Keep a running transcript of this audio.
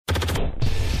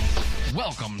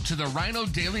Welcome to the Rhino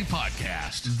Daily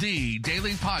Podcast, the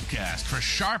daily podcast for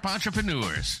sharp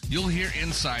entrepreneurs. You'll hear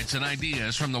insights and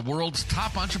ideas from the world's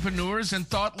top entrepreneurs and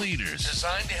thought leaders,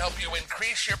 designed to help you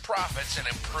increase your profits and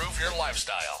improve your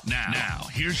lifestyle. Now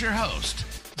here's your host,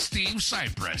 Steve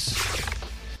Sipress.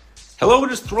 Hello,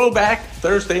 it is Throwback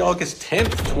Thursday, August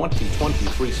 10th,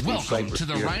 2023. Steve Welcome Sipress to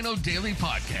the here. Rhino Daily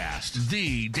Podcast,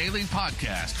 the daily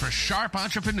podcast for sharp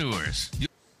entrepreneurs.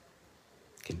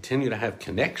 Continue to have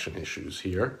connection issues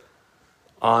here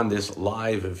on this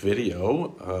live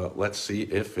video. Let's see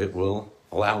if it will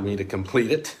allow me to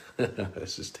complete it.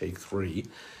 This is take 3.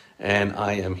 And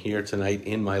I am here tonight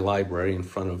in my library in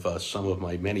front of some of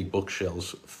my many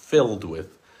bookshelves filled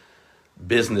with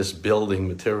business building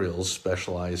materials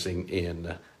specializing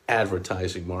in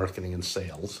advertising, marketing, and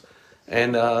sales.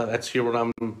 And that's here what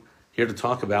I'm here to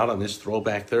talk about on this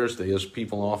Throwback Thursday, as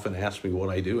people often ask me what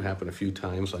I do. Happened a few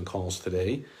times on calls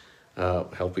today,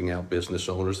 helping out business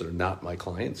owners that are not my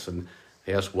clients. And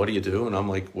they ask, what do you do? And I'm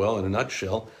like, well, in a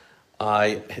nutshell,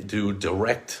 I do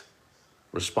direct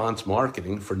response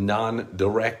marketing for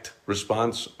non-direct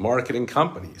response marketing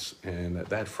companies. And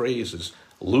that phrase is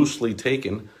loosely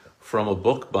taken from a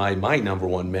book by my number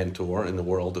one mentor in the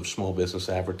world of small business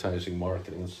advertising,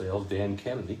 marketing, and sales, Dan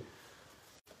Kennedy.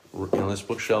 This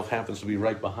bookshelf happens to be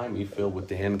right behind me, filled with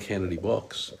Dan Kennedy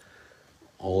books.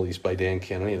 All these by Dan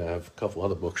Kennedy, and I have a couple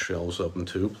other bookshelves of them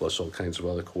too, plus all kinds of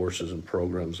other courses and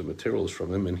programs and materials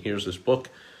from him. And here's this book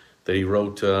that he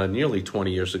wrote nearly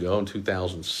 20 years ago, in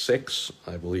 2006,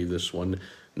 I believe this one,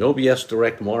 No BS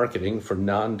Direct Marketing for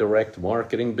Non-Direct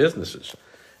Marketing Businesses.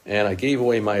 And I gave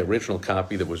away my original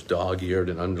copy that was dog-eared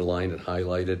and underlined and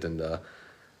highlighted, and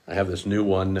I have this new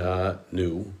one,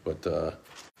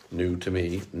 new to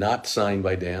me, not signed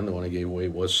by Dan. The one I gave away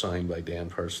was signed by Dan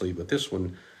personally, but this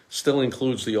one still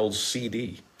includes the old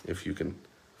CD, if you can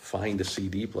find a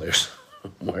CD player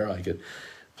somewhere. I could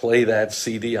play that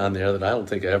CD on there that I don't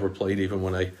think I ever played, even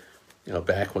when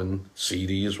back when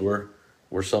CDs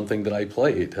were something that I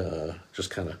played. Just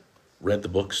kind of read the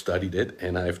book, studied it,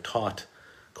 and I've taught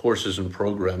courses and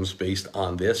programs based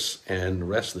on this and the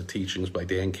rest of the teachings by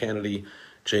Dan Kennedy,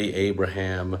 Jay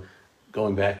Abraham,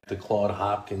 going back to Claude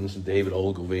Hopkins and David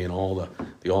Ogilvy and all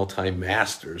the all-time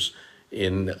masters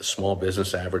in small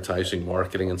business advertising,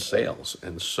 marketing, and sales.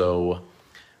 And so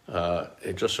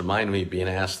it just reminded me of being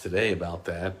asked today about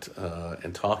that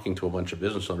and talking to a bunch of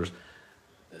business owners,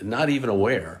 not even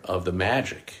aware of the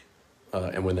magic,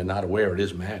 and when they're not aware, it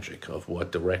is magic, of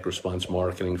what direct response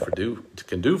marketing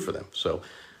can do for them. So,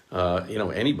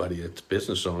 anybody that's a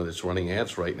business owner that's running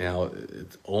ads right now,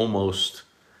 it's almost,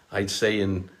 I'd say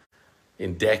in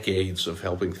decades of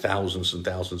helping thousands and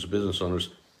thousands of business owners,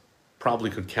 probably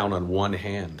could count on one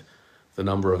hand the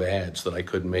number of ads that I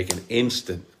could make an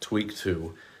instant tweak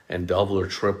to and double or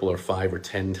triple or 5 or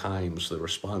 10 times the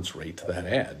response rate to that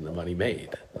ad and the money made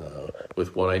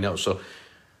with what I know. So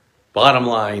bottom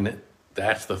line,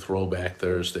 that's the Throwback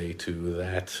Thursday to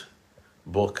that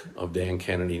book of Dan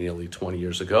Kennedy nearly 20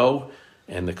 years ago,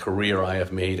 and the career I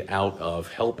have made out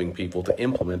of helping people to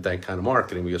implement that kind of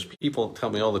marketing. Because people tell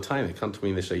me all the time, they come to me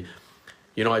and they say,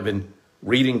 I've been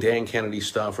reading Dan Kennedy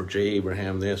stuff, or Jay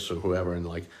Abraham this or whoever, and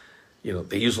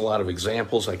they use a lot of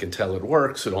examples. I can tell it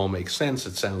works. It all makes sense.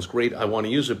 It sounds great. I want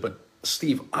to use it, but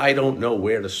Steve, I don't know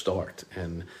where to start.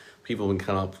 And people have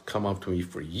been come up to me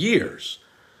for years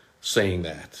saying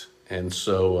that. And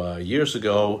so years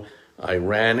ago, I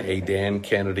ran a Dan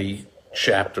Kennedy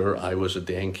chapter. I was a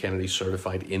Dan Kennedy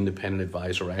certified independent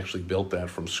advisor. I actually built that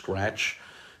from scratch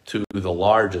to the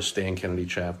largest Dan Kennedy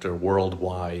chapter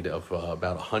worldwide of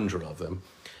about 100 of them.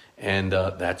 And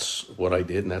that's what I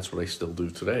did, and that's what I still do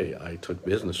today. I took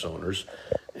business owners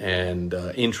and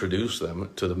introduced them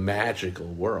to the magical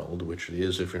world, which it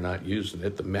is if you're not using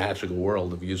it, the magical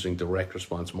world of using direct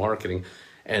response marketing,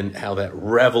 and how that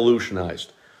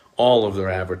revolutionized all of their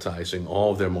advertising,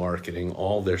 all of their marketing,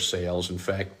 all of their sales. In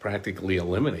fact, practically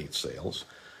eliminate sales.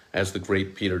 As the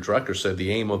great Peter Drucker said,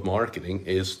 the aim of marketing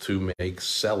is to make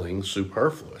selling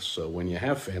superfluous. So when you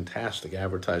have fantastic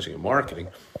advertising and marketing,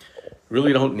 you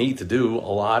really don't need to do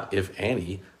a lot, if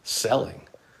any, selling.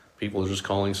 People are just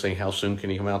calling saying, how soon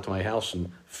can you come out to my house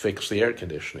and fix the air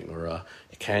conditioning? Or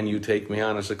can you take me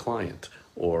on as a client?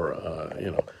 Or,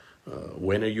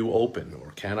 when are you open?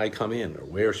 Or can I come in? Or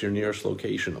where's your nearest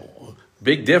location?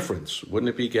 Big difference. Wouldn't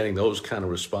it be getting those kind of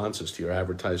responses to your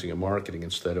advertising and marketing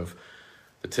instead of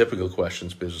the typical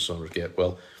questions business owners get?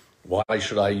 Well, why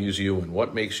should I use you? And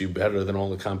what makes you better than all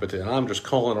the competition? I'm just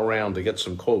calling around to get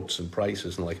some quotes and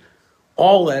prices. And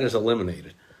all that is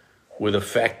eliminated with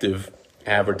effective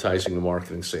advertising and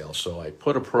marketing sales. So I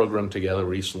put a program together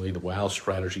recently, the WOW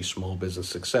Strategy Small Business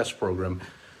Success Program,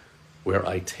 where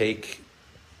I take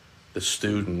the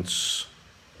students,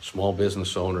 small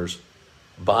business owners,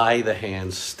 by the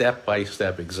hand, step by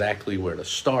step, exactly where to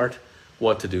start,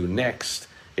 what to do next.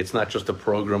 It's not just a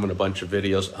program and a bunch of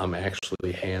videos. I'm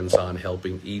actually hands-on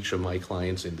helping each of my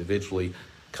clients individually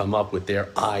come up with their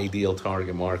ideal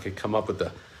target market, come up with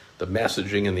the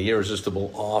messaging and the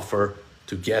irresistible offer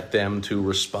to get them to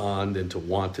respond and to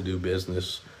want to do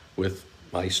business with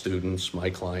my students, my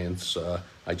clients.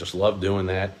 I just love doing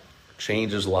that.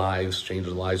 Changes lives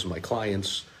of my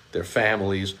clients, their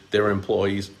families, their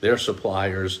employees, their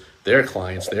suppliers, their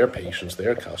clients, their patients,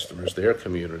 their customers, their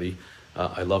community.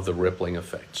 I love the rippling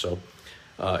effect. So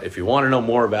if you want to know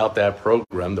more about that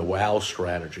program, the WOW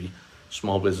Strategy,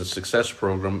 Small Business Success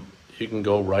Program, you can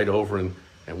go right over and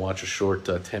watch a short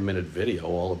 10-minute video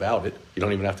all about it. You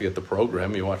don't even have to get the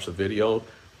program. You watch the video.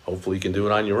 Hopefully you can do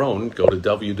it on your own. Go to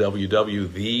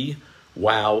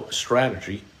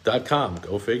www.thewowstrategy.com.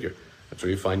 Go figure. That's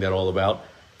where you find out all about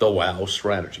the WOW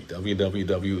Strategy,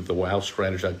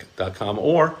 www.thewowstrategy.com.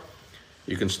 Or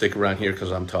you can stick around here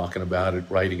because I'm talking about it,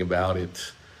 writing about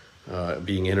it,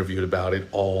 being interviewed about it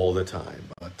all the time.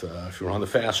 But if you're on the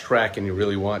fast track and you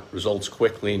really want results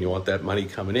quickly and you want that money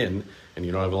coming in and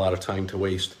you don't have a lot of time to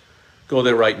waste, go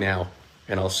there right now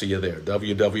and I'll see you there.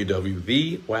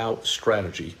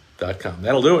 www.thewowstrategy.com.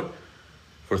 That'll do it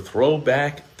for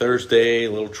Throwback Thursday,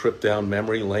 a little trip down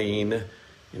memory lane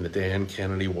in the Dan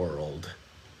Kennedy world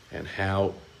and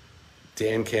how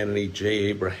Dan Kennedy, Jay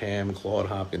Abraham, Claude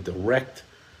Hopkins, direct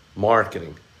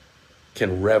marketing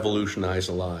can revolutionize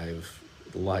the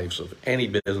lives of any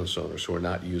business owners who are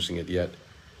not using it yet.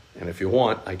 And if you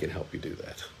want, I can help you do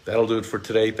that. That'll do it for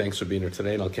today. Thanks for being here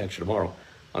today, and I'll catch you tomorrow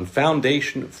on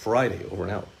Foundation Friday. Over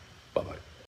and out. Bye-bye.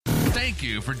 Thank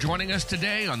you for joining us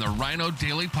today on the Rhino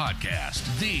Daily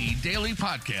Podcast, the daily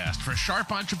podcast for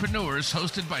sharp entrepreneurs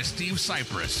hosted by Steve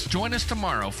Sipress. Join us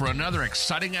tomorrow for another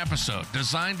exciting episode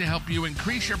designed to help you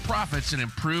increase your profits and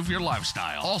improve your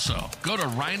lifestyle. Also, go to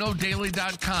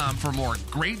rhinodaily.com for more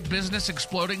great business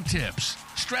exploding tips,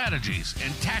 strategies,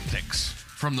 and tactics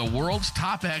from the world's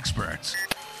top experts.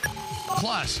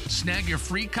 Plus, snag your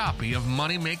free copy of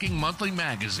Money Making Monthly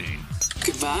magazine.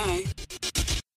 Goodbye.